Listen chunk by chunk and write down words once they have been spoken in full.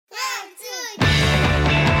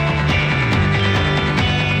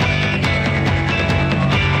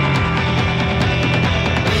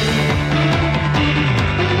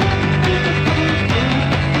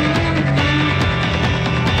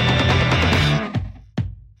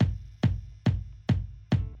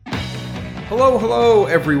Hello, hello,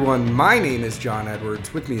 everyone. My name is John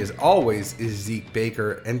Edwards. With me, as always, is Zeke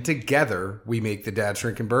Baker, and together we make the Dad's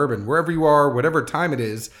Drinking Bourbon. Wherever you are, whatever time it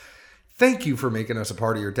is, thank you for making us a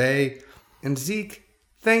part of your day. And Zeke,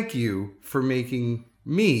 thank you for making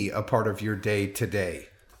me a part of your day today.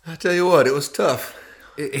 I tell you what, it was tough.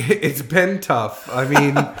 It's been tough. I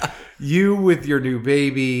mean, you with your new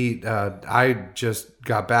baby, I just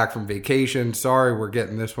got back from vacation. Sorry, we're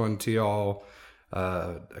getting this one to y'all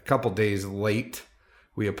a couple days late.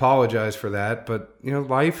 We apologize for that, but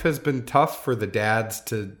life has been tough for the dads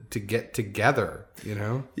to get together.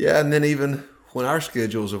 Yeah, and then even when our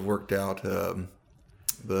schedules have worked out,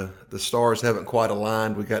 the stars haven't quite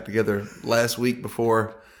aligned. We got together last week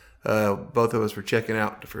before both of us were checking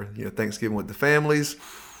out for Thanksgiving with the families.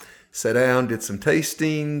 Sat down, did some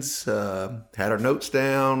tastings, had our notes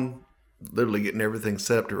down, literally getting everything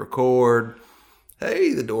set up to record.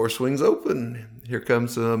 Hey, the door swings open. Here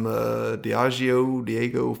comes some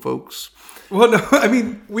Diageo folks. Well, no, I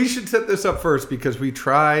mean, we should set this up first because we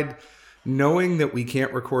tried knowing that we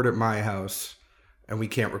can't record at my house and we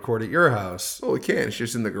can't record at your house. Well, we can. It's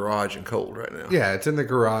just in the garage and cold right now. Yeah, it's in the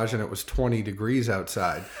garage and it was 20 degrees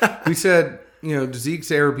outside. We said, Zeke's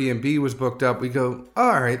Airbnb was booked up. We go,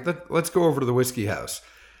 all right, let's go over to the whiskey house.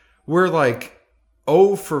 We're like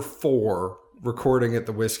 0 for 4 recording at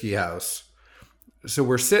the whiskey house. So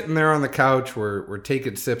we're sitting there on the couch, we're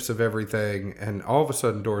taking sips of everything, and all of a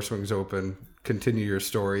sudden door swings open. Continue your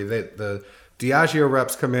story. The Diageo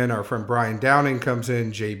reps come in, our friend Brian Downing comes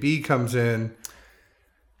in, JB comes in.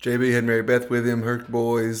 JB had Mary Beth with him, her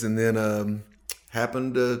boys, and then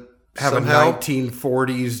happened to have somehow a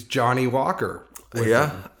 1940s Johnny Walker.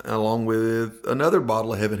 Yeah, along with another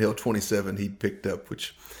bottle of Heaven Hill 27 he picked up,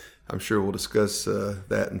 which I'm sure we'll discuss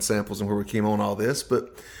that and samples and where we came on all this,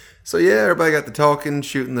 but... So yeah, everybody got to talking,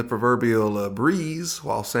 shooting the proverbial breeze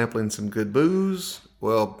while sampling some good booze.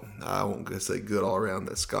 Well, I won't say good all around.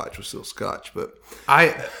 That Scotch was still Scotch, but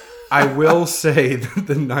I will say that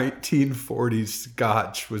the 1940s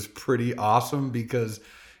Scotch was pretty awesome because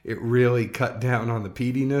it really cut down on the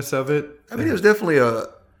peatiness of it. I mean, it was definitely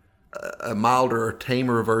a milder or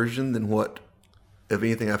tamer version than what, if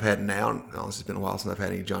anything, I've had now. It's been a while since I've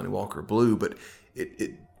had any Johnny Walker Blue, but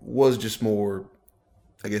it was just more,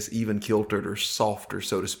 I guess, even kiltered or softer,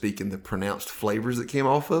 so to speak, in the pronounced flavors that came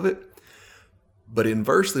off of it. But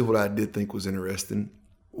inversely, what I did think was interesting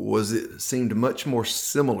was it seemed much more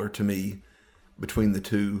similar to me between the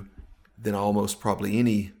two than almost probably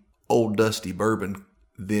any old dusty bourbon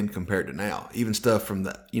then compared to now. Even stuff from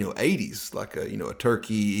the 80s, like a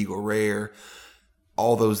Turkey, Eagle Rare,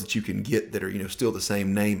 all those that you can get that are still the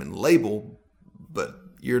same name and label, but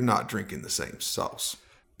you're not drinking the same sauce.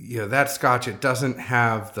 That Scotch, it doesn't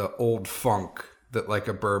have the old funk that like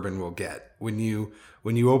a bourbon will get. When you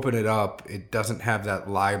open it up, it doesn't have that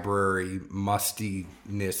library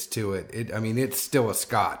mustiness to it. It's still a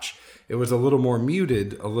Scotch. It was a little more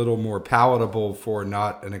muted, a little more palatable for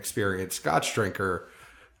not an experienced Scotch drinker,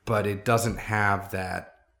 but it doesn't have that,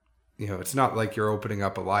 it's not like you're opening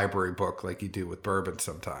up a library book like you do with bourbon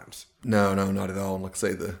sometimes. No, not at all. And like I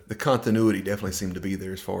say, the continuity definitely seemed to be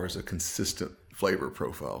there as far as a consistent flavor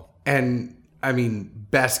profile. And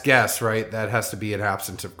best guess, right? That has to be an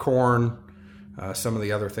absence of corn. Some of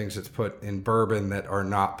the other things that's put in bourbon that are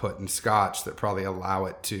not put in Scotch that probably allow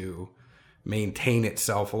it to maintain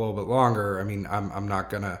itself a little bit longer. I'm not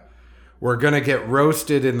gonna. We're gonna get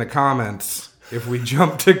roasted in the comments if we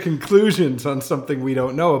jump to conclusions on something we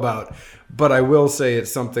don't know about. But I will say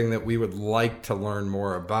it's something that we would like to learn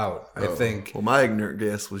more about. I think. Well, my ignorant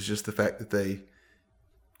guess was just the fact that they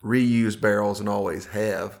reuse barrels and always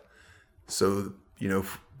have. So,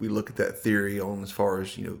 if we look at that theory on as far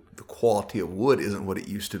as, the quality of wood isn't what it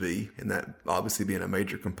used to be, and that obviously being a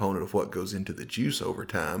major component of what goes into the juice over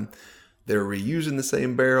time, they're reusing the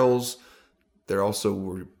same barrels. They're also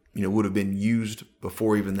would have been used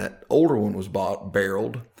before even that older one was bought,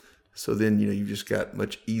 barreled. So then, you've just got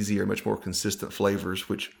much easier, much more consistent flavors,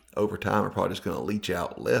 which over time are probably just going to leach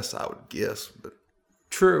out less, I would guess. But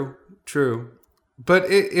True.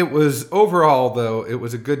 But it was, overall, though, it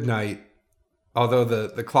was a good night. Although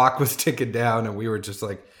the clock was ticking down and we were just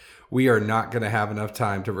like, we are not going to have enough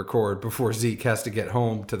time to record before Zeke has to get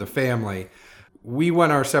home to the family. We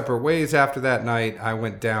went our separate ways after that night. I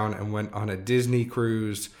went down and went on a Disney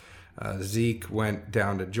cruise. Zeke went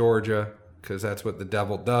down to Georgia because that's what the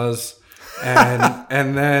devil does.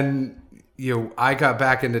 And then, I got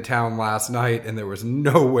back into town last night and there was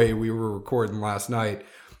no way we were recording last night.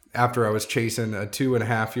 After I was chasing a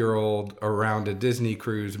 2.5-year-old around a Disney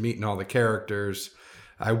cruise, meeting all the characters,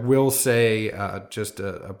 I will say just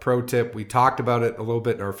a pro tip. We talked about it a little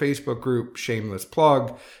bit in our Facebook group, shameless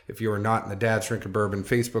plug. If you are not in the Dad's Drinking Bourbon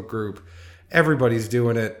Facebook group, everybody's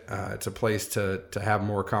doing it. It's a place to have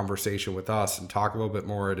more conversation with us and talk a little bit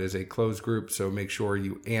more. It is a closed group, so make sure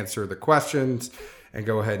you answer the questions and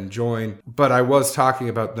go ahead and join. But I was talking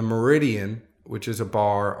about the Meridian, which is a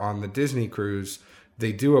bar on the Disney cruise.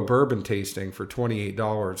 They do a bourbon tasting for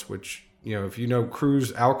 $28, which, you know, if you know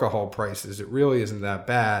cruise alcohol prices, it really isn't that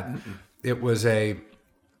bad. Mm-mm. It was a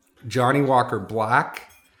Johnny Walker Black.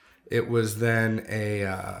 It was then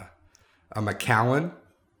a Macallan.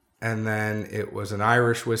 And then it was an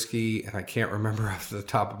Irish whiskey. And I can't remember off the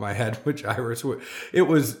top of my head which Irish. It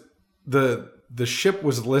was the ship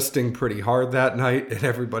was listing pretty hard that night. And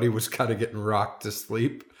everybody was kind of getting rocked to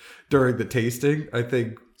sleep during the tasting, I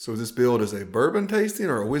think. So is this billed as a bourbon tasting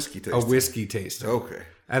or a whiskey tasting? A whiskey tasting. Okay.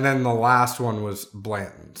 And then the last one was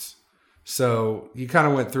Blanton's. So you kind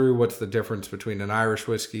of went through what's the difference between an Irish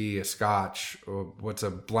whiskey, a Scotch, or what's a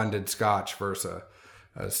blended Scotch versus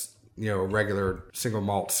a regular single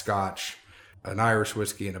malt Scotch, an Irish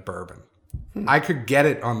whiskey, and a bourbon. I could get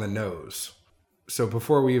it on the nose. So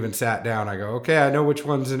before we even sat down, I go, okay, I know which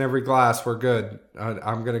one's in every glass. We're good.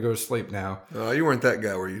 I'm going to go to sleep now. You weren't that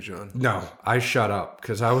guy, were you, John? No, I shut up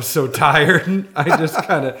because I was so tired. I just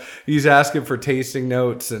he's asking for tasting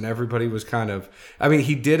notes and everybody was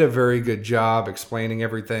he did a very good job explaining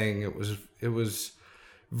everything. It was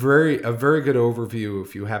a very good overview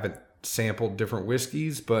if you haven't sampled different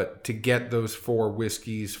whiskeys, but to get those 4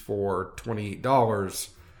 whiskeys for $28,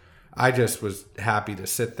 I just was happy to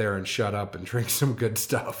sit there and shut up and drink some good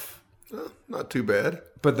stuff. Not too bad.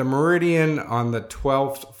 But the Meridian on the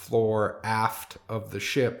 12th floor aft of the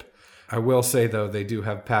ship, I will say, though, they do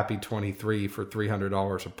have Pappy 23 for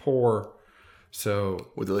 $300 a pour. So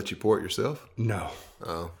would they let you pour it yourself? No.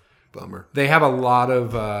 Oh, bummer. They have a lot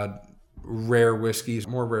of rare whiskeys,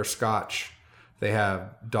 more rare Scotch. They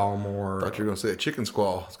have Dalmore. I thought you were going to say a chicken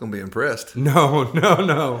squall. It's going to be impressed.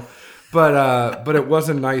 No. But it was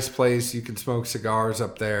a nice place. You can smoke cigars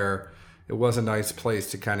up there. It was a nice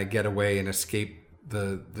place to kind of get away and escape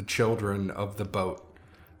the children of the boat,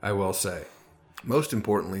 I will say. Most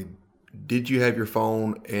importantly, did you have your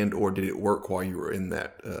phone and or did it work while you were in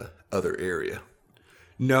that other area?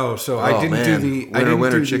 No, so I didn't do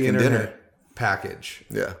the chicken internet dinner package.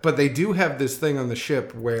 Yeah. But they do have this thing on the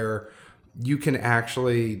ship where you can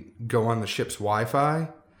actually go on the ship's Wi-Fi.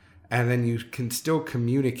 And then you can still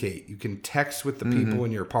communicate. You can text with the people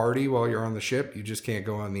in your party while you're on the ship. You just can't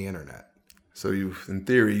go on the internet. So in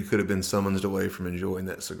theory, you could have been summoned away from enjoying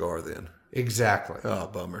that cigar then. Exactly. Oh,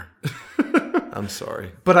 bummer. I'm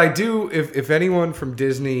sorry. But I do, if anyone from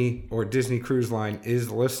Disney or Disney Cruise Line is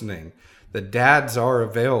listening, the dads are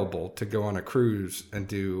available to go on a cruise and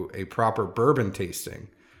do a proper bourbon tasting.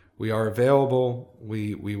 We are available.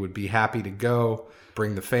 We would be happy to go.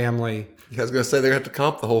 Bring the family. I was going to say they're going to have to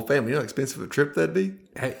comp the whole family. You know how expensive a trip that'd be?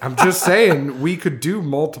 Hey, I'm just saying we could do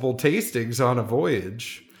multiple tastings on a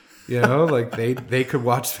voyage. You know, like they could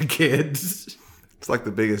watch the kids. It's like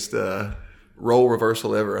the biggest role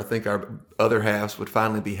reversal ever. I think our other halves would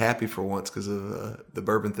finally be happy for once because of the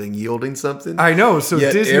bourbon thing yielding something. I know. So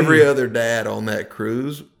yet Disney, every other dad on that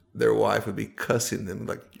cruise, their wife would be cussing them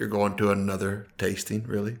like, "You're going to another tasting,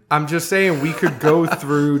 really?" I'm just saying we could go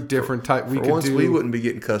through different types. We wouldn't be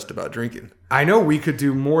getting cussed about drinking. I know we could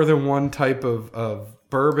do more than one type of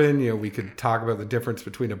bourbon. You know, we could talk about the difference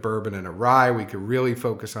between a bourbon and a rye. We could really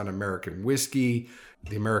focus on American whiskey,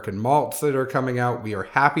 the American malts that are coming out. We are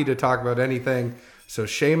happy to talk about anything. So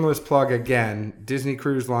shameless plug again, Disney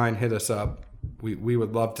Cruise Line, hit us up. We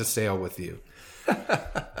would love to sail with you.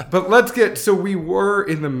 But so we were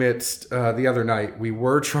in the midst the other night, we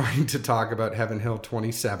were trying to talk about Heaven Hill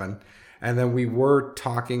 27, and then we were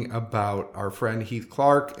talking about our friend Heath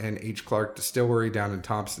Clark and H. Clark Distillery down in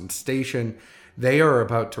Thompson Station. They are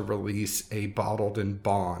about to release a bottled in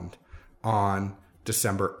bond on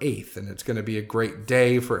December 8th, and it's going to be a great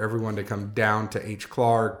day for everyone to come down to H.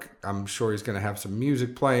 Clark. I'm sure he's going to have some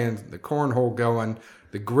music playing, the cornhole going,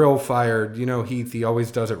 the grill fired. You know, Heath, he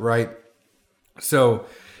always does it right. So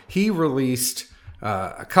he released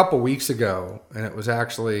a couple weeks ago, and it was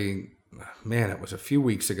actually, it was a few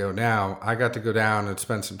weeks ago now. I got to go down and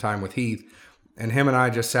spend some time with Heath, and him and I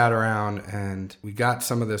just sat around, and we got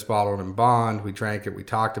some of this bottled in bond. We drank it. We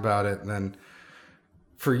talked about it. And then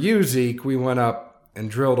for you, Zeke, we went up and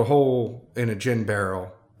drilled a hole in a gin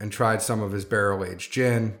barrel and tried some of his barrel-aged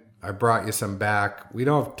gin. I brought you some back. We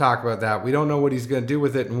don't have to talk about that. We don't know what he's going to do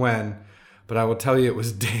with it and when, but I will tell you it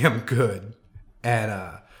was damn good.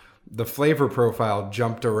 And the flavor profile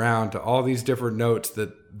jumped around to all these different notes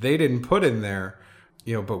that they didn't put in there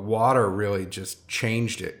but water really just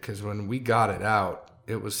changed it, because when we got it out,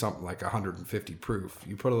 it was something like 150 proof.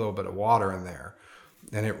 You put a little bit of water in there,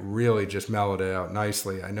 and it really just mellowed it out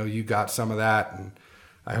nicely. I know you got some of that, and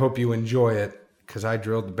I hope you enjoy it, because I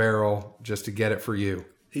drilled the barrel just to get it for you.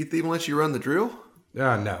 Heath even let you run the drill?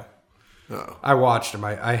 No. Oh. I watched him.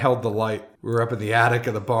 I held the light. We were up in the attic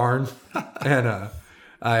of the barn, and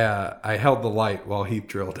I held the light while Heath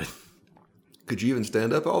drilled it. Could you even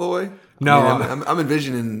stand up all the way? No. I'm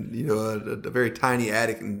envisioning, a very tiny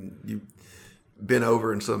attic, and you bent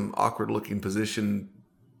over in some awkward-looking position,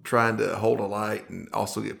 trying to hold a light and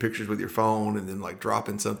also get pictures with your phone, and then like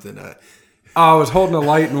dropping something. I was holding a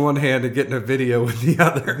light in one hand and getting a video with the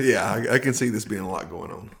other. Yeah, I can see this being a lot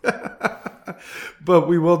going on. But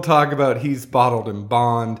we will talk about Heath's Bottled in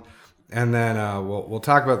Bond, and then we'll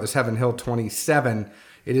talk about this Heaven Hill 27.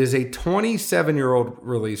 It is a 27-year-old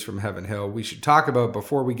release from Heaven Hill. We should talk about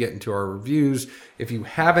before we get into our reviews. If you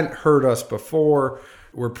haven't heard us before,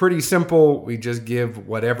 we're pretty simple. We just give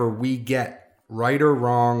whatever we get, right or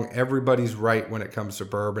wrong. Everybody's right when it comes to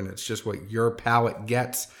bourbon. It's just what your palate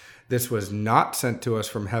gets. This was not sent to us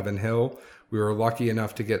from Heaven Hill. We were lucky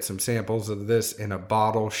enough to get some samples of this in a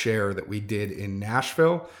bottle share that we did in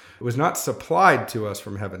Nashville. It was not supplied to us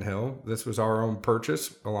from Heaven Hill. This was our own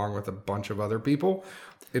purchase, along with a bunch of other people.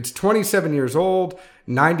 It's 27 years old,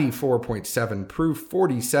 94.7 proof,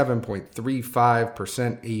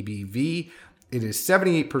 47.35% ABV. It is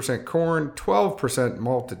 78% corn, 12%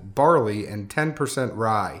 malted barley, and 10%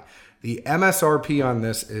 rye. The MSRP on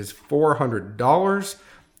this is $400.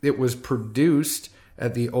 It was produced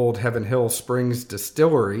at the old Heaven Hill Springs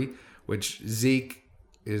Distillery, which, Zeke,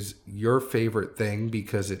 is your favorite thing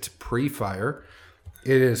because it's pre-fire.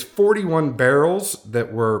 It is 41 barrels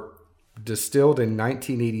that were distilled in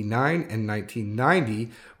 1989 and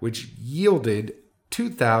 1990, which yielded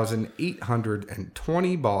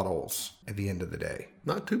 2,820 bottles at the end of the day.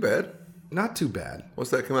 Not too bad. Not too bad.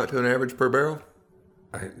 What's that come out to an average per barrel?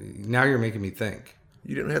 Now you're making me think.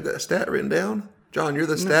 You didn't have that stat written down? John, you're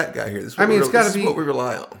the stat guy here. This is what we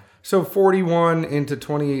rely on. So 41 into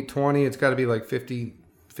 2820, it's got to be like 50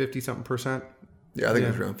 something percent. Yeah, I think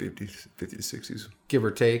it's around 50 to 60s. Give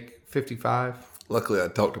or take, 55. Luckily, I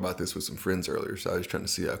talked about this with some friends earlier, so I was trying to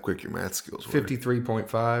see how quick your math skills were.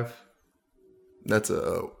 53.5. That's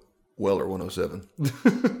a Weller 107.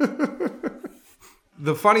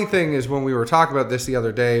 The funny thing is, when we were talking about this the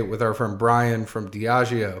other day with our friend Brian from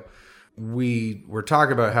Diageo, we were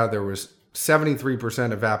talking about how there was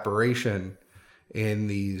 73% evaporation in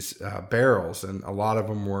these barrels, and a lot of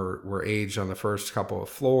them were aged on the first couple of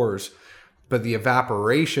floors. But the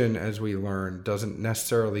evaporation, as we learned, doesn't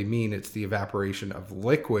necessarily mean it's the evaporation of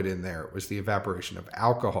liquid in there. It was the evaporation of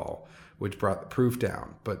alcohol, which brought the proof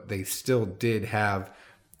down. But they still did have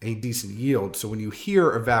a decent yield. So when you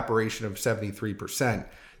hear evaporation of 73%,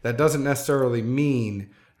 that doesn't necessarily mean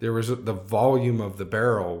there was the volume of the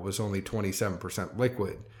barrel was only 27%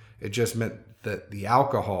 liquid. It just meant that the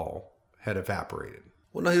alcohol had evaporated.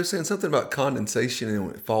 Well, no, he was saying something about condensation and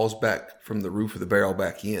when it falls back from the roof of the barrel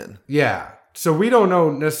back in. Yeah. So we don't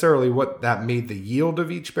know necessarily what that made the yield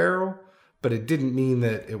of each barrel, but it didn't mean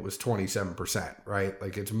that it was 27%, right?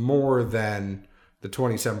 Like, it's more than the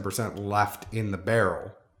 27% left in the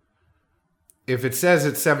barrel. If it says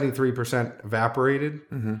it's 73% evaporated,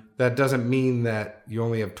 that doesn't mean that you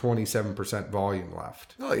only have 27% volume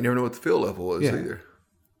left. Oh, you never know what the fill level was either.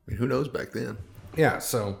 I mean, who knows back then? Yeah,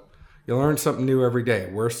 so you learn something new every day.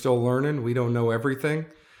 We're still learning. We don't know everything,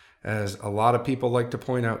 as a lot of people like to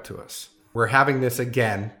point out to us. We're having this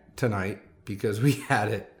again tonight because we had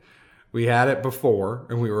it. We had it before,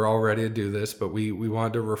 and we were all ready to do this, but we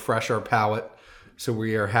wanted to refresh our palate. So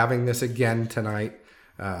we are having this again tonight.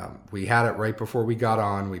 We had it right before we got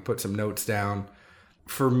on. We put some notes down.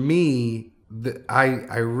 For me,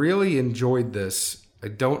 I really enjoyed this. I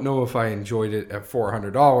don't know if I enjoyed it at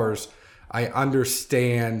 $400. I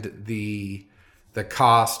understand the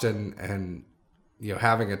cost and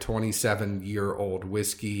having a 27-year-old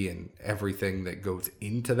whiskey and everything that goes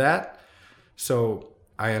into that. So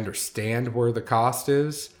I understand where the cost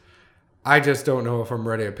is. I just don't know if I'm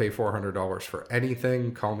ready to pay $400 for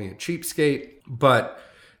anything. Call me a cheapskate. But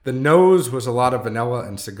the nose was a lot of vanilla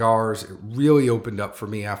and cigars. It really opened up for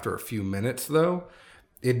me after a few minutes, though.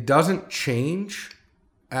 It doesn't change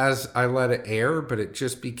as I let it air, but it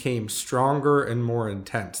just became stronger and more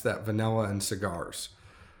intense, that vanilla and cigars.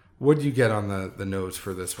 What did you get on the nose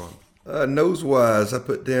for this one? Nose-wise, I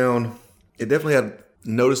put down, it definitely had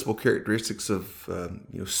noticeable characteristics of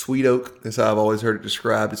sweet oak. That's how I've always heard it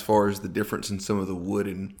described, as far as the difference in some of the wood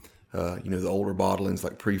and the older bottlings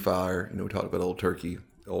like Pre-Fire. We talked about Old Turkey,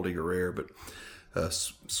 Old Eagle Rare, but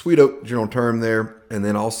Sweet oak, general term there. And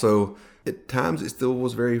then also, at times, it still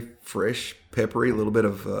was very fresh, peppery, a little bit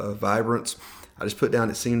of vibrance. I just put down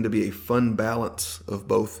it seemed to be a fun balance of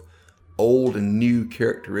both old and new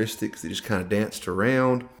characteristics that just kind of danced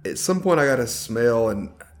around. At some point, I got a smell,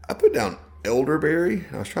 and I put down elderberry.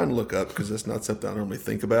 I was trying to look up because that's not something I normally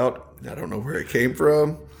think about. I don't know where it came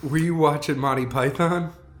from. Were you watching Monty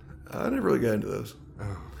Python? I never really got into those.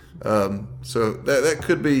 So that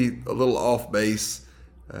could be a little off base.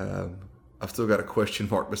 I've still got a question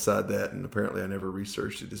mark beside that, and apparently I never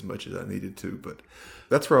researched it as much as I needed to, but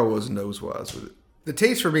that's where I was nose-wise with it. The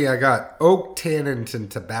taste for me, I got oak, tannins, and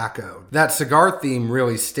tobacco. That cigar theme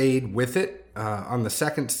really stayed with it. On the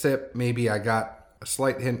second sip, maybe I got a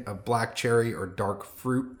slight hint of black cherry or dark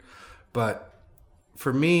fruit, but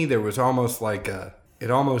for me, there was almost like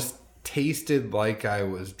it almost tasted like I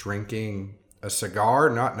was drinking a cigar,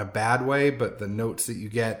 not in a bad way, but the notes that you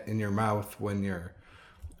get in your mouth when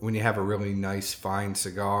you have a really nice fine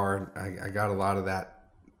cigar. I got a lot of that,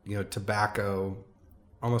 tobacco,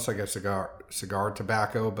 almost like a cigar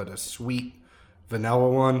tobacco, but a sweet vanilla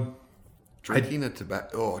one. Drinking a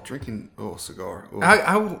cigar.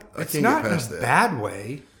 Oh. It's not in a bad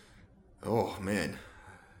way. Oh man,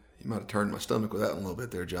 you might have turned my stomach with that one a little bit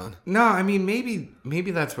there, John. No, I mean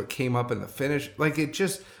maybe that's what came up in the finish. Like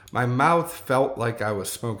my mouth felt like I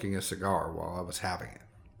was smoking a cigar while I was having it.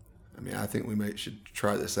 I mean, I think we should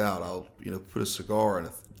try this out. I'll put a cigar in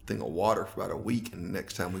a thing of water for about a week, and the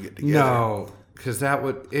next time we get together. No, because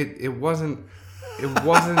it wasn't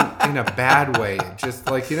in a bad way. It just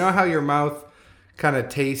like how your mouth kind of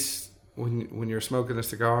tastes when you're smoking a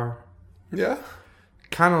cigar. Yeah.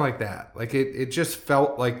 Kind of like that. Like it just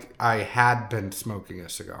felt like I had been smoking a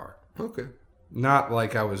cigar. Okay. Not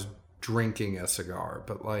like I was drinking a cigar,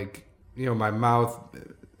 but like, my mouth,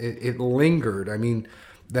 it lingered. I mean,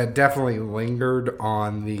 that definitely lingered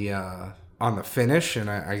on the finish. And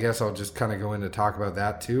I guess I'll just kind of go in to talk about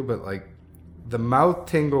that too. But like the mouth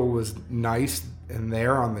tingle was nice in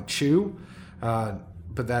there on the chew.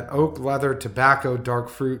 But that oak, leather, tobacco, dark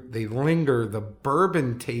fruit, they linger. The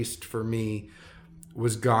bourbon taste for me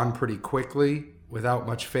was gone pretty quickly without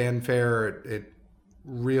much fanfare. It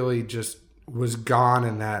really just was gone,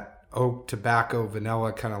 and that oak, tobacco,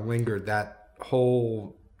 vanilla kind of lingered. That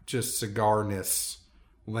whole just cigarness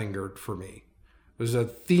lingered for me. There's a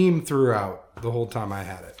theme throughout the whole time I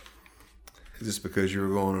had it. Is this because you were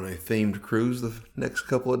going on a themed cruise the next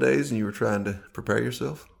couple of days and you were trying to prepare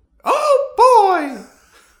yourself? Oh boy!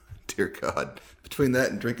 Dear God. Between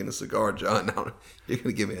that and drinking a cigar, John, now you're going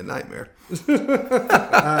to give me a nightmare.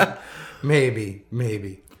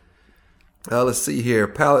 Maybe. Let's see here.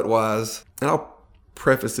 Palate-wise, and I'll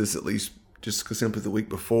preface this at least just because simply the week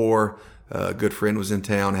before, a good friend was in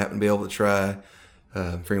town, happened to be able to try.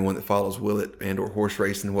 For anyone that follows Willett and or horse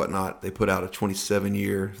racing and whatnot, they put out a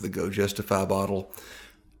 27-year, the Go Justify bottle.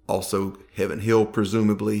 Also, Heaven Hill,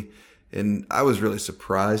 presumably. And I was really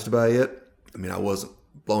surprised by it. I mean, I wasn't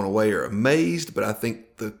blown away or amazed, but I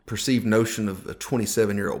think the perceived notion of a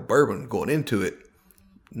 27-year-old bourbon going into it,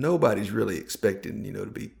 nobody's really expecting, to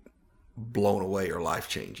be blown away or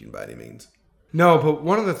life-changing by any means. No, but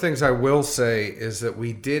one of the things I will say is that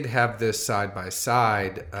we did have this side by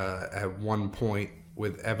side at one point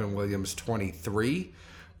with Evan Williams 23.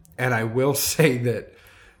 And I will say that,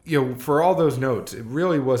 for all those notes, it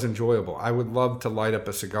really was enjoyable. I would love to light up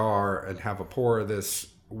a cigar and have a pour of this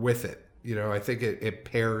with it. I think it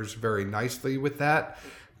pairs very nicely with that.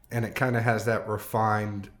 And it kind of has that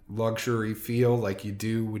refined luxury feel like you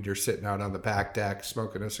do when you're sitting out on the back deck,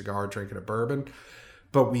 smoking a cigar, drinking a bourbon.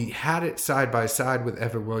 But we had it side by side with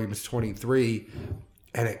Evan Williams 23,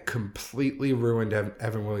 and it completely ruined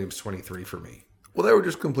Evan Williams 23 for me. Well, they were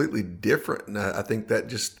just completely different. And I think that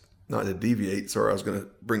just, not to deviate, sorry, I was going to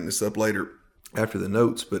bring this up later after the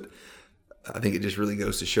notes, but I think it just really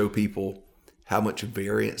goes to show people how much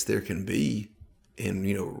variance there can be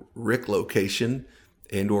in, rick location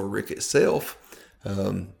and or rick itself.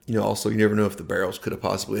 Also, you never know if the barrels could have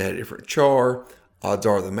possibly had a different char. Odds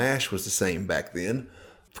are the mash was the same back then.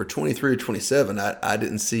 For 23 or 27, I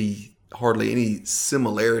didn't see hardly any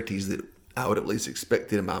similarities that I would at least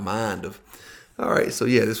expected in my mind of, all right, so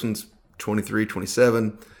yeah, this one's 23,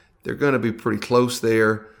 27. They're going to be pretty close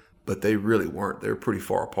there, but they really weren't. They were pretty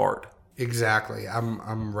far apart. Exactly.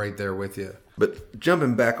 I'm right there with you. But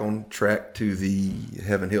jumping back on track to the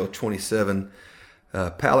Heaven Hill 27,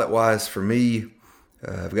 palate-wise for me,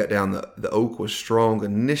 I've got down the oak was strong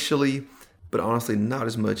initially, but honestly not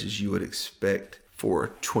as much as you would expect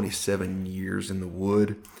for 27 years in the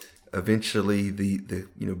wood. Eventually,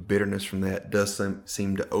 the bitterness from that does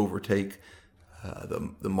seem to overtake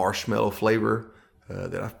the marshmallow flavor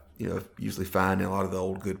that I usually find in a lot of the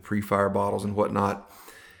old good pre-fire bottles and whatnot.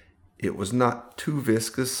 It was not too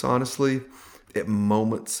viscous, honestly. At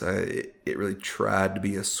moments, it really tried to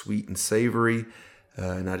be a sweet and savory,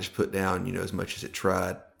 and I just put down, as much as it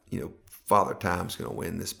tried. Father Time's going to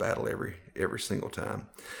win this battle every single time.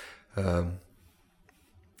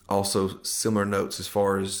 Also, similar notes as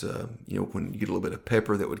far as when you get a little bit of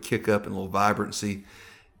pepper that would kick up and a little vibrancy.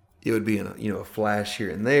 It would be in a flash here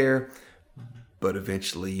and there, but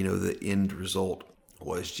eventually, the end result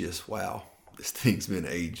was just wow. This thing's been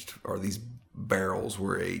aged, or these barrels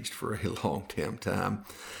were aged for a long damn time.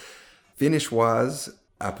 Finish wise,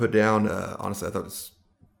 I put down, honestly, I thought it's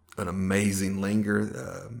an amazing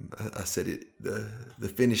linger. I said the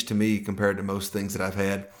finish to me, compared to most things that I've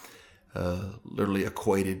had, literally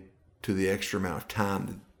equated to the extra amount of time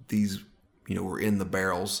that these, were in the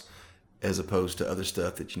barrels, as opposed to other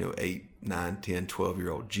stuff that, 8, 9, 10,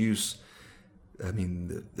 12-year-old juice. I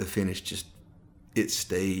mean, the finish just, it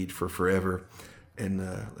stayed for forever.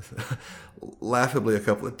 And laughably, a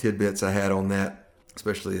couple of tidbits I had on that,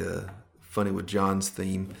 especially funny with John's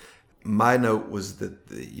theme. My note was that,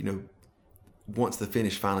 once the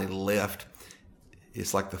finish finally left,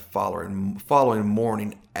 it's like the following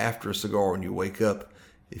morning after a cigar when you wake up,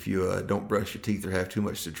 if you don't brush your teeth or have too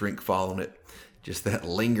much to drink following it, just that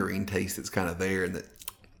lingering taste that's kind of there, and that,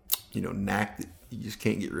 knack that you just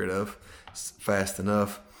can't get rid of fast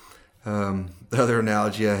enough. The other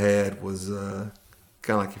analogy I had was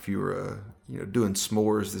kind of like if you were, doing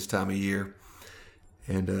s'mores this time of year,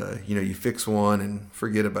 and, you fix one and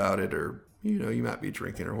forget about it, or, you might be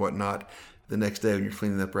drinking or whatnot. The next day when you're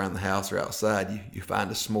cleaning up around the house or outside, you find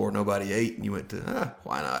a s'more nobody ate, and you went to,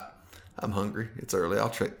 why not? I'm hungry. It's early. I'll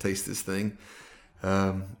taste this thing.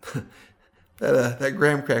 That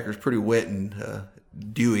graham cracker is pretty wet and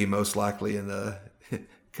dewy, most likely, and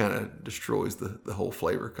kind of destroys the whole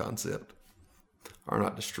flavor concept. Or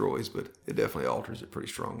not destroys, but it definitely alters it pretty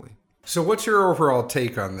strongly. So what's your overall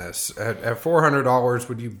take on this? At $400,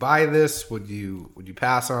 would you buy this? Would you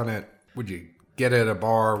pass on it? Would you get it at a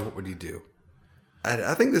bar? What would you do?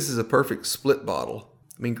 I think this is a perfect split bottle.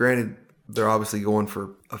 I mean, granted, they're obviously going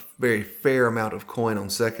for a very fair amount of coin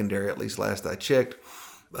on secondary, at least last I checked.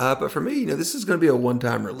 But for me, this is going to be a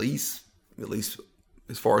one-time release, at least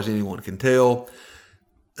as far as anyone can tell,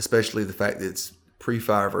 especially the fact that it's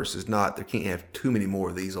pre-fire versus not. There can't have too many more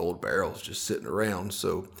of these old barrels just sitting around.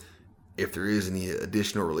 So if there is any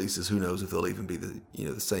additional releases, who knows if they'll even be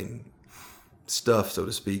the same stuff, so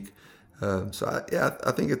to speak.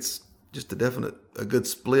 I think it's just a good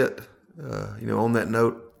split. On that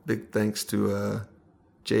note, big thanks to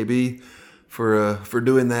JB for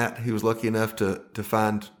doing that. He was lucky enough to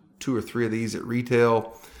find 2 or 3 of these at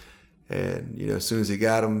retail, and as soon as he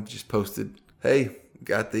got them, just posted, "Hey,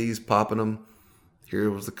 got these, popping them.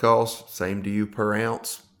 Here was the cost. Same to you per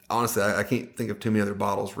ounce." Honestly, I can't think of too many other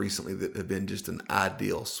bottles recently that have been just an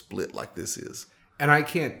ideal split like this is. And I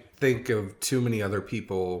can't think of too many other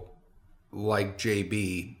people like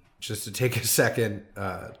JB. Just to take a second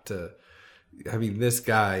this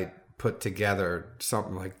guy put together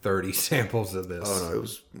something like 30 samples of this. Oh, no, it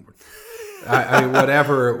was...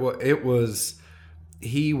 whatever it was,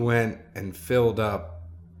 he went and filled up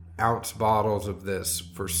ounce bottles of this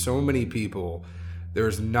for so many people.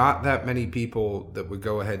 There's not that many people that would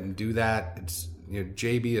go ahead and do that. It's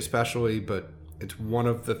JB especially, but it's one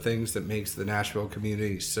of the things that makes the Nashville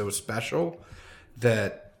community so special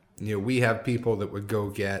that we have people that would go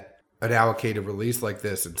get an allocated release like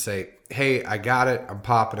this and say, "Hey, I got it. I'm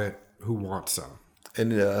popping it. Who wants some?"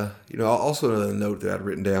 And, also another note that I'd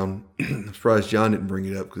written down, I'm surprised John didn't bring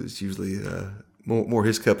it up because it's usually more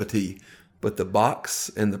his cup of tea. But the box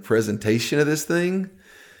and the presentation of this thing,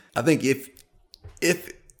 I think if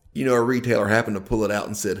a retailer happened to pull it out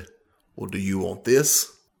and said, "Well, do you want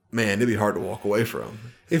this?" Man, it'd be hard to walk away from.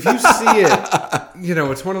 If you see it,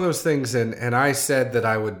 it's one of those things, and I said that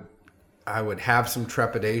I would have some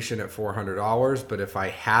trepidation at $400, but if I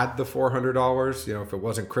had the $400, if it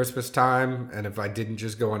wasn't Christmas time and if I didn't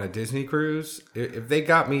just go on a Disney cruise, if they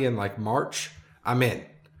got me in like March, I'm in.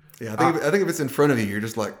 Yeah, I think if it's in front of you, you're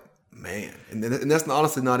just like, man. And that's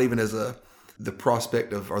honestly not even as the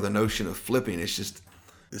prospect of, or the notion of flipping. It's just,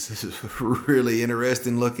 this is really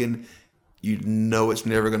interesting looking. It's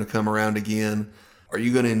never going to come around again. Are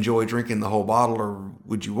you going to enjoy drinking the whole bottle, or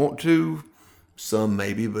would you want to? Some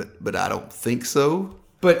maybe, but I don't think so.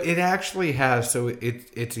 But it actually has, so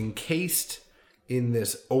it's encased in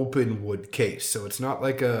this open wood case. So it's not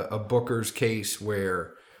like a Booker's case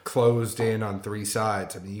where closed in on 3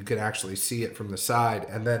 sides. I mean, you can actually see it from the side.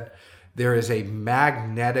 And then there is a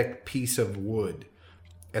magnetic piece of wood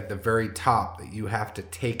at the very top that you have to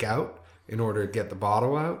take out in order to get the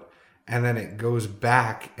bottle out. And then it goes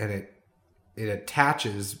back and it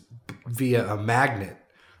attaches via a magnet,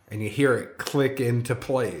 and you hear it click into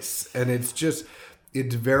place. And it's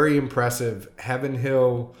very impressive. Heaven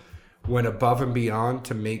Hill went above and beyond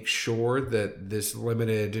to make sure that this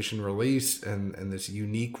limited edition release and this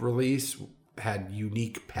unique release had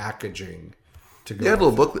unique packaging to go. They had a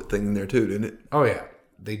little booklet thing in there too, didn't it? Oh yeah,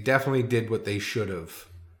 they definitely did what they should have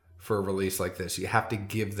for a release like this. You have to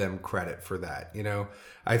give them credit for that. You know,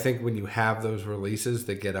 I think when you have those releases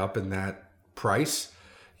that get up in that price,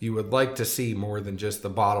 you would like to see more than just the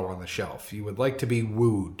bottle on the shelf. You would like to be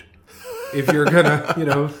wooed. If you're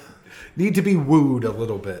gonna, need to be wooed a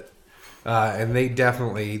little bit. And they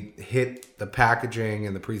definitely hit the packaging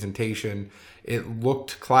and the presentation. It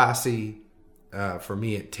looked classy. For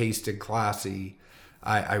me, it tasted classy.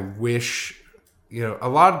 I wish, a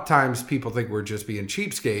lot of times people think we're just being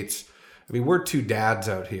cheapskates. I mean, we're two dads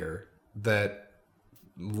out here that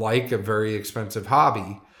like a very expensive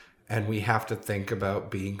hobby, and we have to think about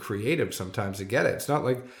being creative sometimes to get it. It's not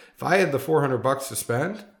like if I had the $400 to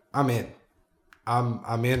spend, I'm in.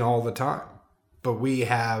 I'm in all the time. But we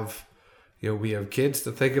have kids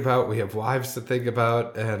to think about, we have wives to think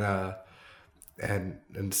about, and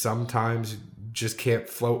sometimes just can't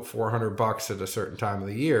float $400 at a certain time of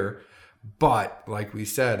the year. But like we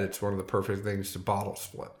said, it's one of the perfect things to bottle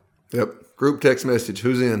split. Yep. Group text message.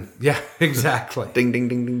 Who's in? Yeah, exactly. Ding, ding,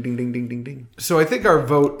 ding, ding, ding, ding, ding, ding, ding. So I think our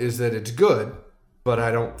vote is that it's good, but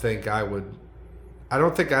I don't think I'd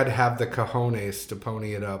have the cojones to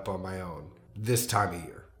pony it up on my own this time of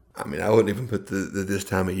year. I mean, I wouldn't even put the this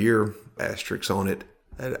time of year asterisk on it.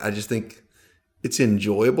 I just think it's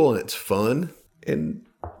enjoyable and it's fun. And,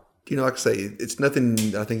 like I say, it's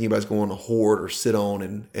nothing I think anybody's going to hoard or sit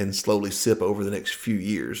on and slowly sip over the next few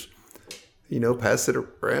years. Pass it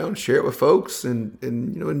around, share it with folks, and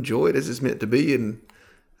enjoy it as it's meant to be. And,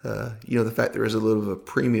 the fact there is a little of a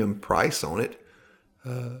premium price on it,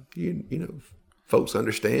 folks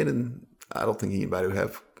understand. And I don't think anybody would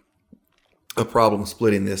have a problem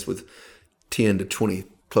splitting this with 10 to 20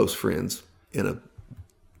 close friends in a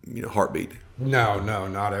heartbeat. No,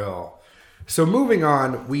 not at all. So moving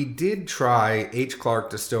on, we did try H. Clark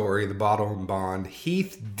Distillery, the Bottle and Bond.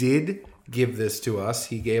 Heath did give this to us.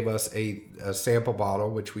 He gave us a sample bottle,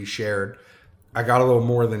 which we shared. I got a little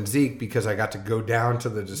more than Zeke because I got to go down to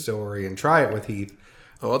the distillery and try it with Heath.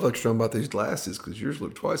 Oh, I thought you were talking about these glasses because yours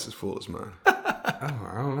look twice as full as mine. I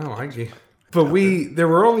don't know. But there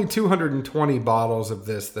were only 220 bottles of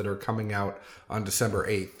this that are coming out on December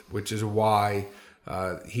 8th, which is why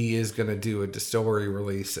he is going to do a distillery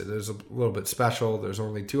release. It is a little bit special. There's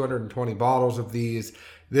only 220 bottles of these.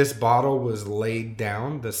 This bottle was laid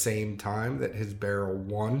down the same time that his Barrel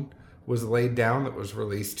 1 was laid down, that was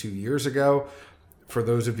released 2 years ago. For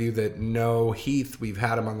those of you that know Heath, we've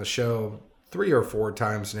had him on the show 3 or 4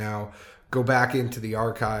 times now. Go back into the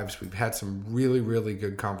archives. We've had some really, really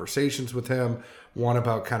good conversations with him. One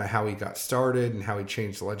about kind of how he got started and how he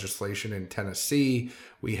changed legislation in Tennessee.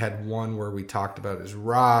 We had one where we talked about his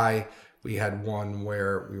rye. We had one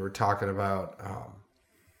where we were talking about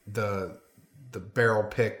the barrel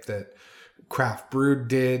pick that Craft Brewed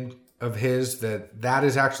did of his. That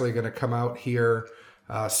is actually going to come out here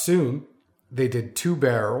soon. They did 2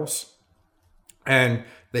 barrels, and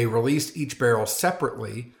they released each barrel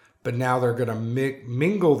separately. But now they're going to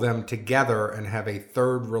mingle them together and have a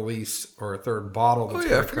third release or a third bottle.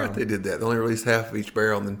 That's I forgot they did that. They only released half of each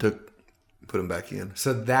barrel and then put them back in.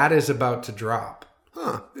 So that is about to drop.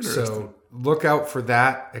 Huh, interesting. So look out for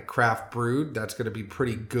that at Craft Brewed. That's going to be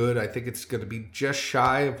pretty good. I think it's going to be just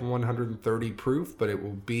shy of 130 proof, but it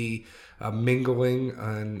will be a mingling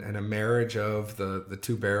and a marriage of the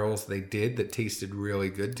 2 barrels they did that tasted really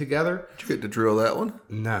good together. Did you get to drill that one?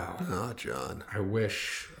 No. Oh, John. I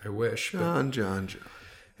wish. John.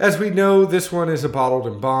 As we know, this one is a bottled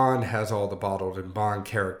and bond, has all the bottled and bond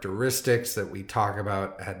characteristics that we talk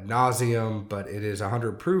about ad nauseum, but it is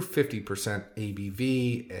 100 proof, 50%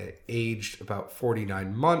 ABV, aged about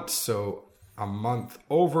 49 months, so a month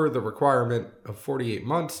over the requirement of 48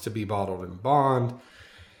 months to be bottled and bond,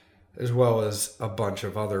 as well as a bunch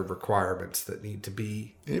of other requirements that need to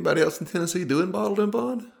be. Anybody else in Tennessee doing bottled and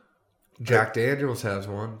bond? Jack Daniels has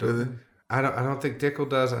one. I don't think Dickel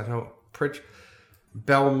does. I don't.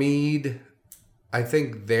 Belmead, I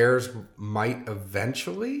think theirs might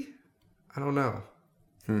eventually. I don't know.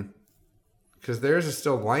 Because theirs is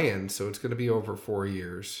still land, so it's going to be over 4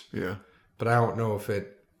 years. Yeah. But I don't know if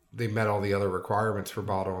they met all the other requirements for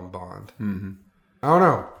bottle and bond. Mm-hmm. I don't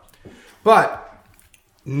know. But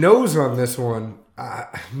nose on this one,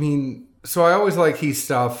 I mean, So I always like Heath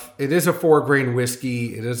stuff. It is a 4-grain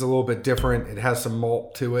whiskey. It is a little bit different. It has some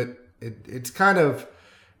malt to it. It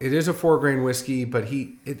is a 4-grain whiskey, but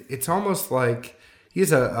it's almost like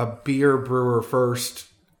he's a beer brewer first,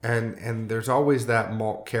 and there's always that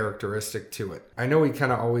malt characteristic to it. I know he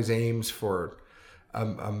kind of always aims for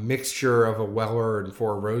a mixture of a Weller and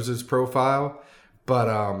Four Roses profile, but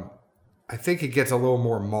I think it gets a little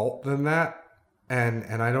more malt than that,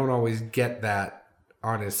 and I don't always get that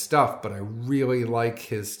on his stuff, but I really like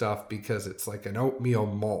his stuff because it's like an oatmeal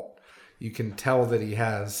malt. You can tell that he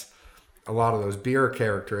has a lot of those beer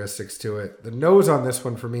characteristics to it. The nose on this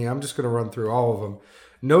one for me, I'm just going to run through all of them.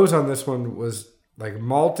 Nose on this one was like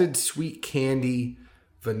malted sweet candy,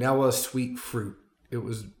 vanilla sweet fruit. It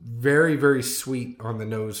was very, very sweet on the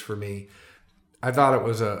nose for me. I thought it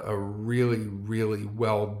was a really, really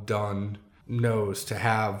well done nose to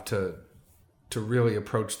have to really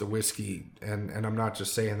approach the whiskey. And I'm not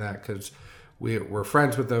just saying that because we're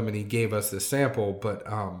friends with him and he gave us this sample, but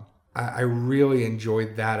I really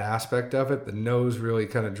enjoyed that aspect of it. The nose really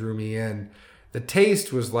kind of drew me in. The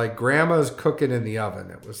taste was like grandma's cooking in the oven.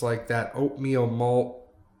 It was like that oatmeal malt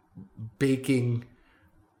baking,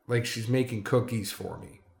 like she's making cookies for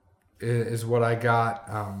me, is what I got.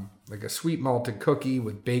 Like a sweet malted cookie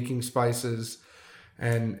with baking spices.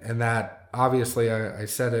 And that, obviously, I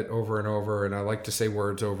said it over and over, and I like to say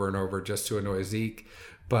words over and over just to annoy Zeke.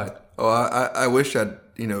 But I wish I'd,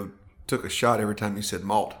 took a shot every time you said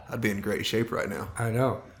malt. I'd be in great shape right now. I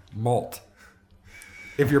know. Malt.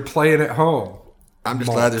 If you're playing at home. I'm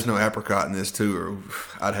just glad there's no apricot in this, too, or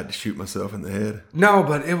I'd had to shoot myself in the head. No,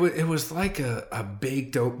 but it was like a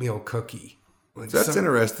baked oatmeal cookie. Like so that's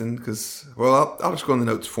interesting because, well, I'll just go on the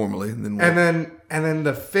notes formally. And then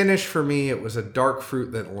the finish for me, it was a dark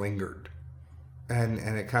fruit that lingered. And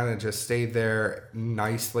it kind of just stayed there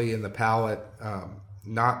nicely in the palate.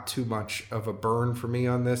 Not too much of a burn for me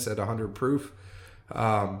on this at 100 proof.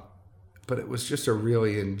 But it was just a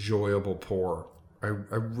really enjoyable pour.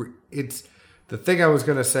 It's the thing I was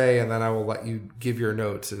going to say, and then I will let you give your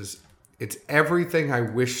notes, is it's everything I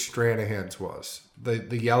wish Stranahan's was.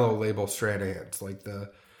 The yellow label Stranahan's. Like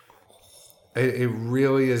it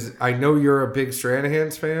really is. I know you're a big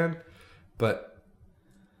Stranahan's fan, but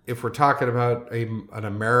if we're talking about an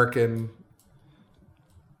American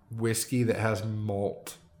whiskey that has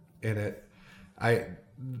malt in it, I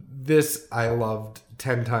loved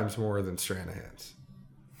 10 times more than Stranahan's.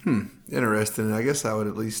 Interesting. I guess I would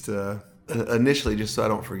at least initially, just so I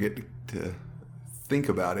don't forget to think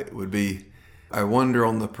about it, would be I wonder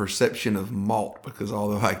on the perception of malt, because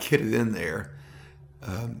although I get it in there,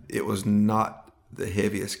 it was not the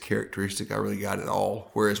heaviest characteristic I really got at all.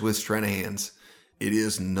 Whereas with Stranahan's, it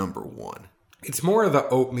is number one. It's more of the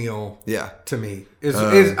oatmeal, to me.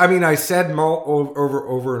 I said malt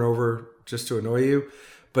over and over just to annoy you,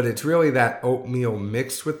 but it's really that oatmeal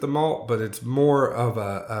mixed with the malt, but it's more of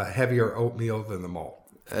a heavier oatmeal than the malt.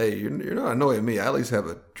 Hey, you're not annoying me. I at least have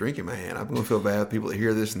a drink in my hand. I'm going to feel bad with people that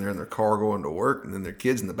hear this and they're in their car going to work, and then their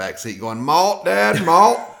kids in the back seat going, malt, Dad,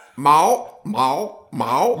 malt, malt, malt,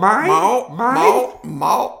 malt, malt, malt,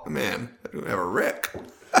 malt. Man, I don't have a wreck.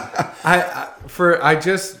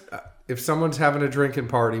 If someone's having a drinking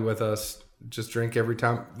party with us, just drink every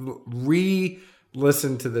time.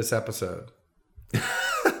 Re-listen to this episode.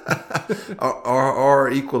 or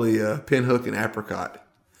equally pinhook and apricot.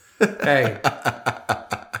 Hey.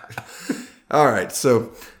 All right,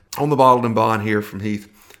 so on the bottled and bond here from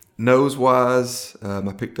Heath, nose-wise, I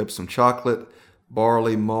picked up some chocolate,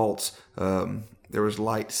 barley, malts. There was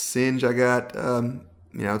light singe I got.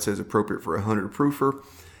 It says appropriate for a 100 proofer.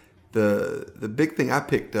 The big thing I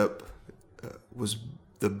picked up was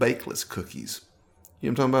the bakeless cookies.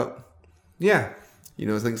 You know what I'm talking about? Yeah.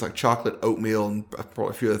 Things like chocolate, oatmeal, and probably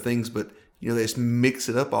a few other things, but they just mix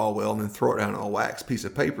it up all well and then throw it down on a wax piece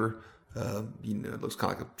of paper. It looks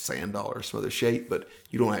kind of like a sand dollar or some other shape, but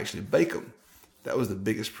you don't actually bake them. That was the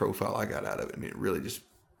biggest profile I got out of it. I mean, it really just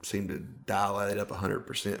seemed to dial it up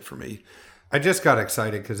 100% for me. I just got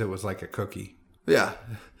excited because it was like a cookie. Yeah.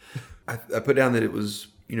 I put down that it was,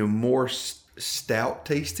 more stout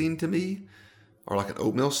tasting to me, or like an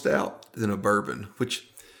oatmeal stout, than a bourbon, which,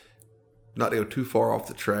 not to go too far off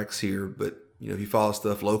the tracks here, but, if you follow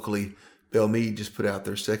stuff locally, Belle Meade just put out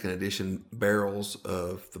their second edition barrels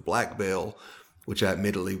of the Black Bell, which I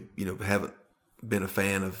admittedly, haven't been a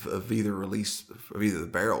fan of either release of either of the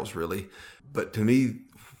barrels really. But to me,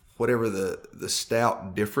 whatever the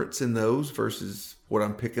stout difference in those versus what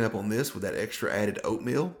I'm picking up on this with that extra added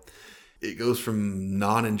oatmeal, it goes from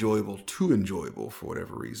non-enjoyable to enjoyable for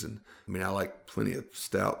whatever reason. I mean, I like plenty of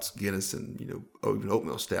stouts, Guinness, and even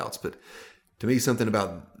oatmeal stouts, but to me, something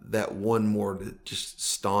about that one more just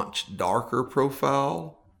staunch, darker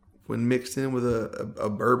profile when mixed in with a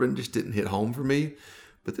bourbon just didn't hit home for me.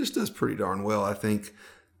 But this does pretty darn well, I think.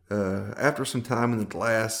 After some time in the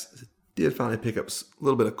glass, it did finally pick up a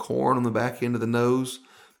little bit of corn on the back end of the nose,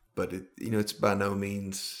 but it's by no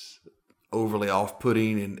means overly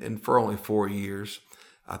off-putting. And for only 4 years,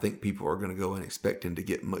 I think people are going to go in expecting to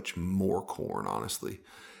get much more corn, honestly.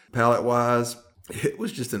 Palate-wise, it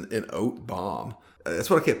was just an oat bomb.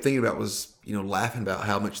 That's what I kept thinking about was, laughing about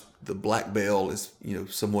how much the Black Bell is,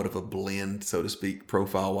 somewhat of a blend, so to speak,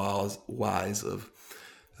 profile-wise of,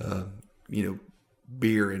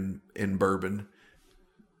 beer and bourbon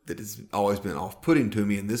that has always been off-putting to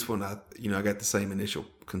me. And this one, I got the same initial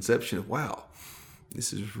conception of, wow,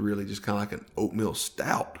 this is really just kind of like an oatmeal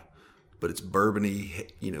stout, but it's bourbony,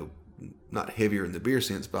 not heavier in the beer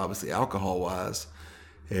sense, but obviously alcohol-wise.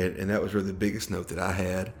 And that was really the biggest note that I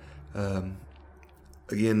had.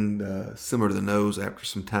 Again, similar to the nose, after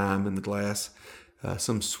some time in the glass,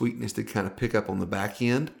 some sweetness did kind of pick up on the back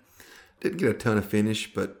end. Didn't get a ton of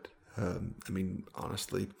finish, but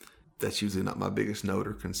honestly, that's usually not my biggest note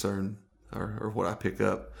or concern or what I pick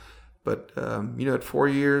up. But, at 4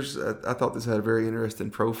 years, I thought this had a very interesting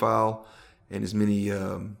profile, and as many,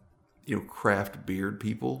 craft beer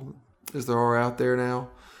people as there are out there now,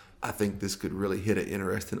 I think this could really hit an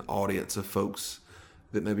interesting audience of folks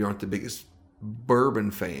that maybe aren't the biggest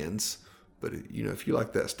bourbon fans. But, if you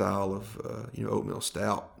like that style of, oatmeal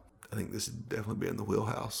stout, I think this would definitely be in the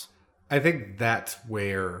wheelhouse. I think that's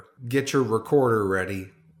where get your recorder ready.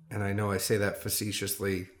 And I know I say that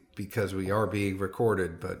facetiously because we are being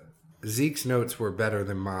recorded, but Zeke's notes were better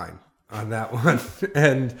than mine on that one.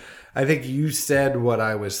 And I think you said what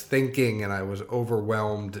I was thinking, and I was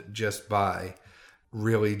overwhelmed just by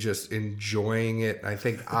really just enjoying it. I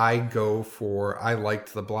think I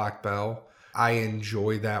liked the Black Bell. I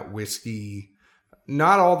enjoy that whiskey,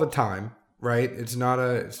 not all the time, right? It's not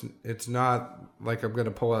like I'm going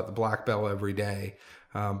to pull out the Black Bell every day.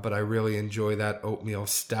 But I really enjoy that oatmeal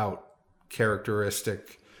stout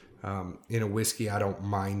characteristic in a whiskey. I don't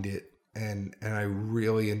mind it. And I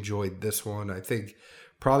really enjoyed this one. I think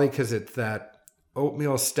probably because it's that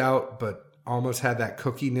oatmeal stout, but almost had that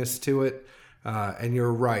cookiness to it. And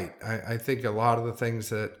you're right. I think a lot of the things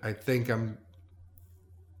that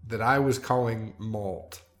I was calling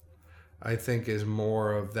malt, I think is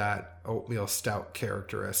more of that oatmeal stout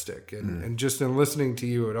characteristic. And just in listening to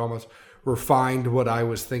you, it almost refined what I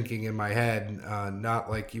was thinking in my head.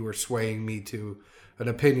 Not like you were swaying me to an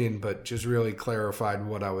opinion, but just really clarified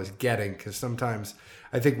what I was getting. Because sometimes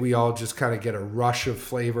I think we all just kind of get a rush of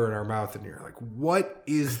flavor in our mouth and you're like, what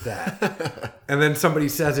is that? And then somebody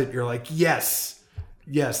says it, you're like, yes,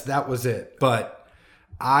 that was it. But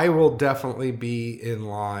I will definitely be in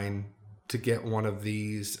line to get one of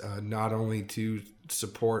these, not only to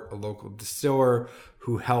support a local distiller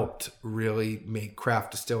who helped really make craft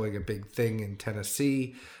distilling a big thing in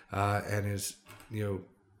Tennessee, and is,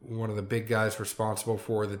 one of the big guys responsible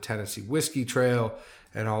for the Tennessee Whiskey Trail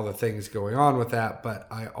and all the things going on with that. But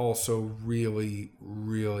I also really,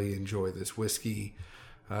 really enjoy this whiskey.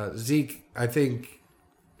 Zeke, I think,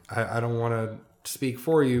 I don't want to speak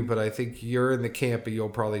for you, but I think you're in the camp and you'll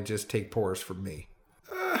probably just take pours from me.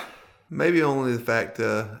 Maybe only the fact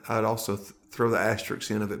I'd also throw the asterisk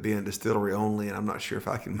in of it being distillery only, and I'm not sure if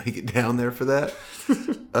I can make it down there for that.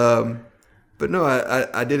 But no,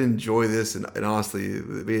 I did enjoy this, and honestly,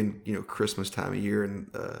 being Christmas time of year, and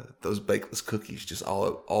those bakeless cookies just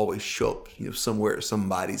always show up somewhere at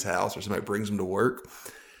somebody's house or somebody brings them to work.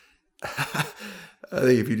 I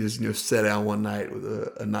think if you just sit down one night with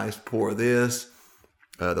a nice pour of this,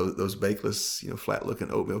 those bakeless flat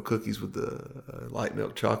looking oatmeal cookies with the light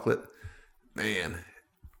milk chocolate, man,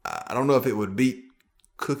 I don't know if it would beat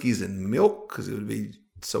cookies and milk because it would be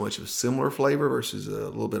so much of a similar flavor versus a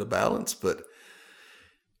little bit of balance, but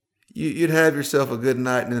you'd have yourself a good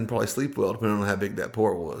night and then probably sleep well, depending on how big that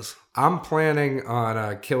pour was. I'm planning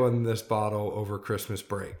on killing this bottle over Christmas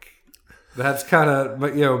break. That's kind of,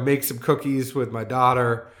 make some cookies with my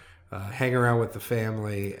daughter, hang around with the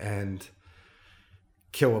family, and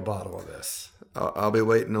kill a bottle of this. I'll be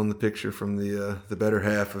waiting on the picture from the better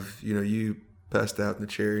half of, you passed out in the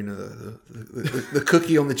chair, the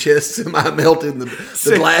cookie on the chest, semi-melted, and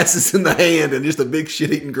the glasses in the hand, and just a big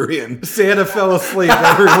shit-eating grin. Santa fell asleep,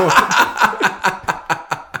 everyone.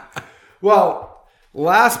 Well,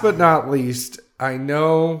 last but not least, I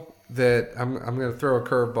know that I'm going to throw a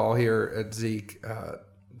curveball here at Zeke.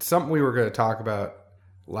 Something we were going to talk about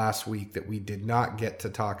last week that we did not get to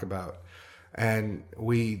talk about. And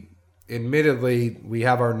admittedly, we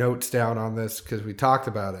have our notes down on this because we talked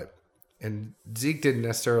about it. and Zeke didn't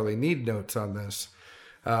necessarily need notes on this.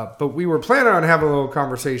 But we were planning on having a little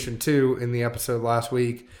conversation too in the episode last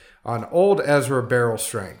week on Old Ezra barrel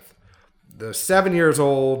strength. The 7 years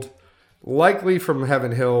old, likely from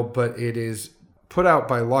Heaven Hill, but it is put out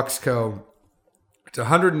by Luxco. It's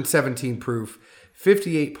 117 proof,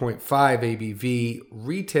 58.5 ABV,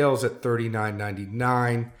 retails at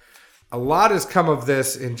 $39.99. A lot has come of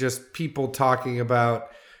this in just people talking about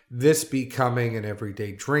this becoming an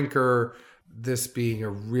everyday drinker, this being a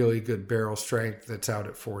really good barrel strength that's out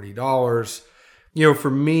at $40.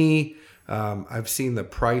 For me, I've seen the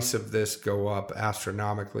price of this go up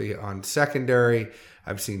astronomically on secondary.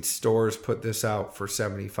 I've seen stores put this out for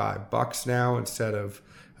 $75 now instead of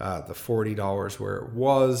the $40 where it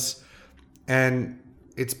was. And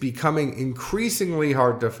it's becoming increasingly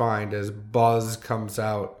hard to find as buzz comes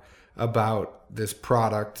out about this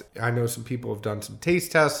product. I know some people have done some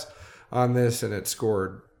taste tests on this and it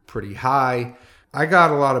scored pretty high. I got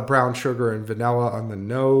a lot of brown sugar and vanilla on the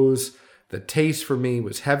nose. The taste for me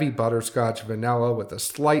was heavy butterscotch vanilla with a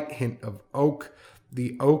slight hint of oak.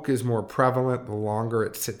 The oak is more prevalent the longer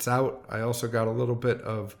it sits out. I also got a little bit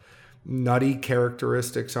of nutty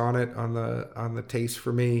characteristics on it on the taste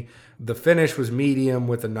for me. The finish was medium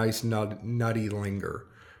with a nice nutty linger.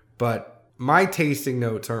 But my tasting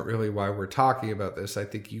notes aren't really why we're talking about this. I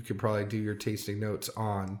think you could probably do your tasting notes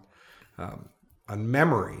on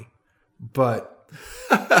memory, but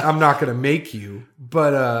I'm not going to make you.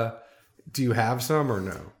 But do you have some or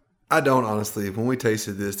no? I don't, honestly. When we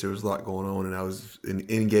tasted this, there was a lot going on, and I was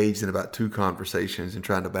engaged in about 2 conversations and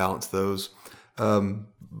trying to balance those.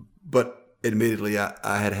 But admittedly,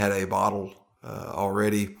 I had a bottle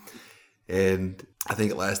already, and I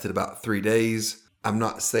think it lasted about 3 days. I'm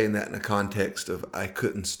not saying that in the context of I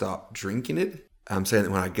couldn't stop drinking it. I'm saying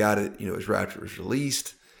that when I got it, it was right after it was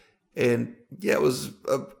released. And yeah, it was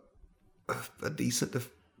a decent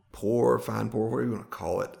pour, fine pour, whatever you want to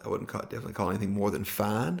call it. I wouldn't definitely call anything more than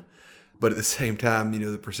fine. But at the same time,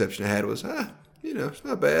 the perception I had was, it's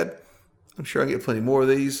not bad. I'm sure I can get plenty more of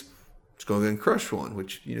these. Let's go and crush one,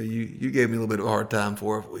 which, you gave me a little bit of a hard time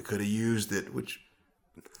for if we could have used it, which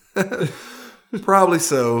probably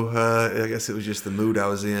so. I guess it was just the mood I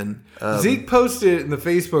was in. Zeke posted it in the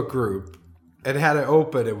Facebook group and had it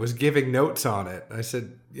open. It was giving notes on it. I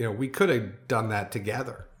said, we could have done that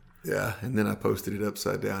together. Yeah, and then I posted it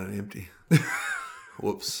upside down and empty.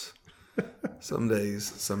 Whoops. Some days,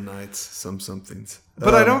 some nights, some somethings.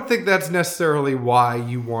 But I don't think that's necessarily why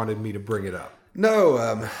you wanted me to bring it up. No,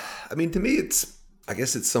 to me, I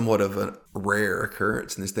guess it's somewhat of a rare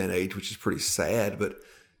occurrence in this day and age, which is pretty sad, but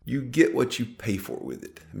you get what you pay for with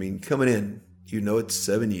it. Coming in, it's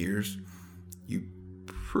 7 years. You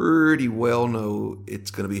pretty well know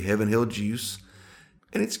it's going to be Heaven Hill juice,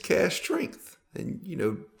 and it's cask strength. And,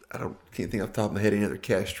 can't think off the top of my head any other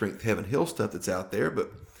cask strength Heaven Hill stuff that's out there,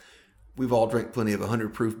 but we've all drank plenty of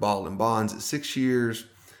 100 proof bottled in bonds at 6 years.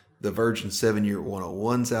 The Virgin 7-year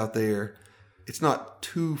 101's out there. It's not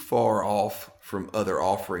too far off from other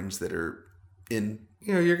offerings that are in.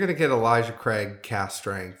 You're going to get Elijah Craig cask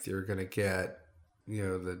strength. You're going to get,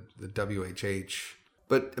 the WHH.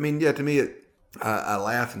 But, to me, I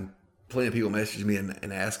laugh and plenty of people message me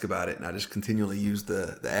and ask about it. And I just continually use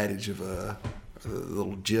the adage of a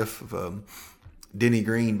little gif of Denny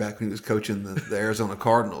Green back when he was coaching the Arizona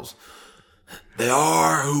Cardinals. They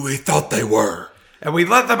are who we thought they were. And we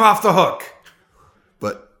let them off the hook.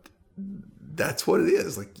 But that's what it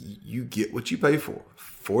is. Like, you get what you pay for.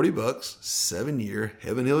 $40, 7-year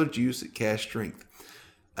Heaven Hill juice at cask strength.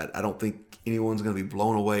 I don't think anyone's going to be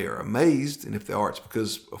blown away or amazed. And if they are, it's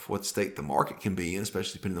because of what state the market can be in,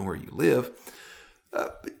 especially depending on where you live.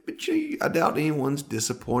 But I doubt anyone's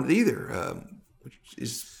disappointed either, which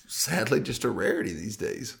is sadly just a rarity these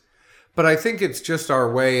days. But I think it's just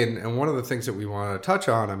our way, and one of the things that we want to touch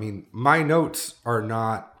on, my notes are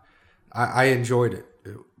not, I enjoyed it.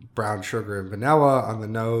 Brown sugar and vanilla on the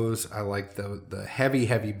nose. I like the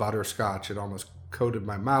heavy butterscotch. It almost coated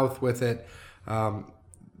my mouth with it.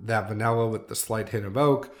 That vanilla with the slight hint of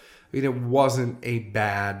oak. It wasn't a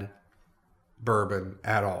bad bourbon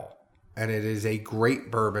at all. And it is a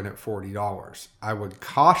great bourbon at $40. I would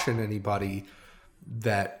caution anybody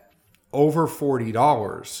that over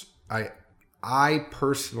 $40, I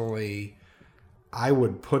personally, I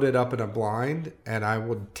would put it up in a blind, and I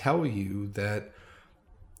would tell you that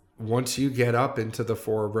once you get up into the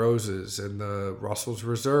Four Roses and the Russell's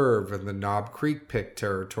Reserve and the Knob Creek pick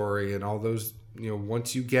territory and all those,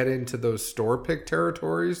 once you get into those store pick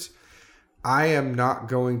territories, I am not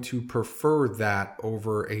going to prefer that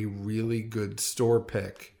over a really good store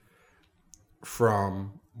pick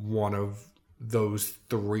from one of those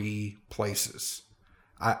three places.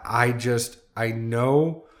 I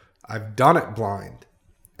know I've done it blind,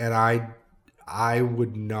 and I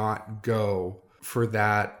would not go for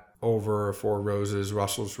that over Four Roses,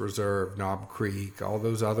 Russell's Reserve, Knob Creek, all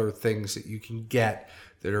those other things that you can get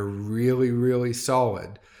that are really, really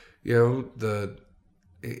solid.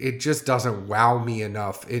 It just doesn't wow me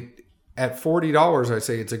enough. At $40, I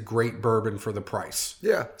say it's a great bourbon for the price.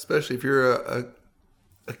 Yeah, especially if you're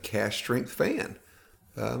a cash strength fan.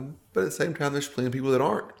 But at the same time, there's plenty of people that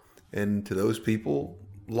aren't. And to those people,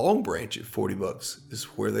 Long Branch at $40 is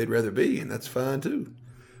where they'd rather be, and that's fine too.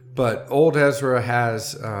 But Old Ezra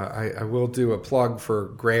has, I will do a plug for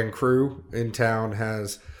Grand Cru in town,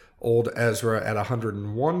 has Old Ezra at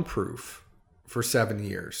 101 proof for 7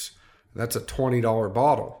 years. That's a $20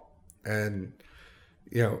 bottle. And,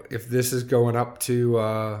 if this is going up to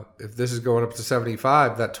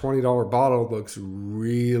 75, that $20 bottle looks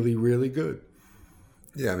really, really good.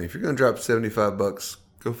 Yeah, I mean, if you're going to drop $75,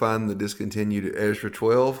 go find the discontinued Ezra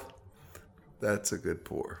 12. That's a good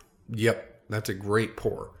pour. Yep, that's a great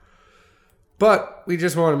pour. But we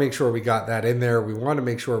just want to make sure we got that in there. We want to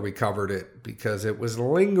make sure we covered it because it was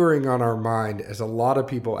lingering on our mind as a lot of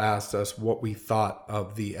people asked us what we thought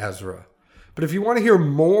of the Ezra. But if you want to hear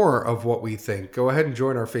more of what we think, go ahead and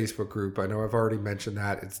join our Facebook group. I know I've already mentioned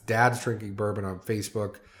that. It's Dad's Drinking Bourbon on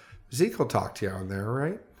Facebook. Zeke will talk to you on there,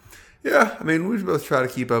 right? Yeah, I mean, we both try to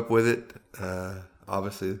keep up with it.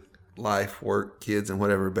 Obviously, life, work, kids, and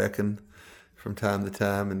whatever beckon from time to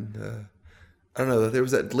time. And I don't know, there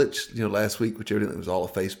was that glitch, last week, which evidently was all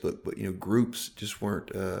of Facebook, but, groups just weren't,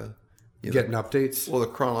 getting updates. Well, the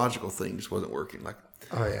chronological thing just wasn't working. Like,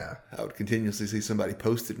 oh yeah, I would continuously see somebody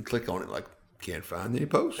post it and click on it, like, can't find any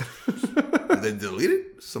posts. Did they delete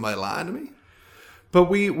it? Somebody lying to me? But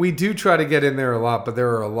we do try to get in there a lot, but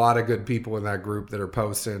there are a lot of good people in that group that are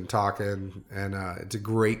posting, talking, and it's a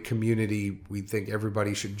great community. We think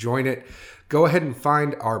everybody should join it. Go ahead and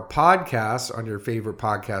find our podcast on your favorite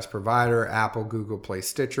podcast provider, Apple, Google Play,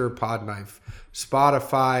 Stitcher, Podknife,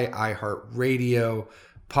 Spotify, iHeartRadio,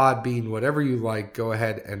 Podbean, whatever you like. Go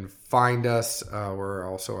ahead and find us. We're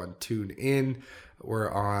also on TuneIn.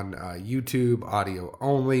 We're on YouTube, audio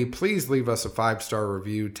only. Please leave us a 5-star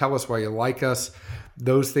review. Tell us why you like us.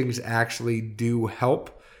 Those things actually do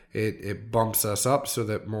help. It bumps us up so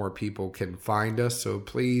that more people can find us. So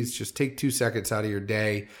please just take 2 seconds out of your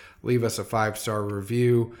day. Leave us a 5-star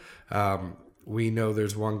review. We know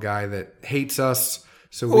there's one guy that hates us.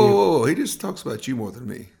 So whoa, he just talks about you more than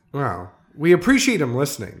me. Wow. We appreciate him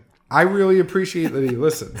listening. I really appreciate that he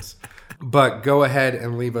listens. But go ahead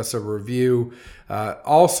and leave us a review.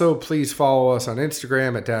 Also, please follow us on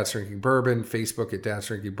Instagram at Dad's Drinking Bourbon, Facebook at Dad's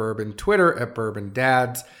Drinking Bourbon, Twitter at Bourbon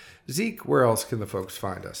Dads. Zeke, where else can the folks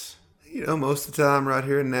find us? Most of the time right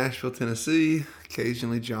here in Nashville, Tennessee.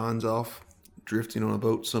 Occasionally John's off drifting on a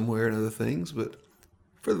boat somewhere and other things. But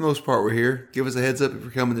for the most part, we're here. Give us a heads up if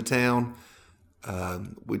you're coming to town.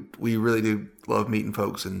 We really do love meeting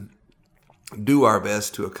folks and do our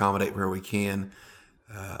best to accommodate where we can.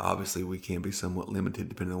 Obviously, we can be somewhat limited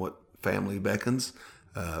depending on what family beckons,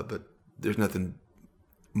 but there's nothing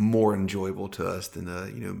more enjoyable to us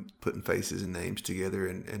than putting faces and names together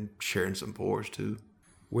and sharing some pours too.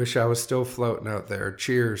 Wish I was still floating out there.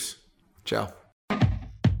 Cheers. Ciao.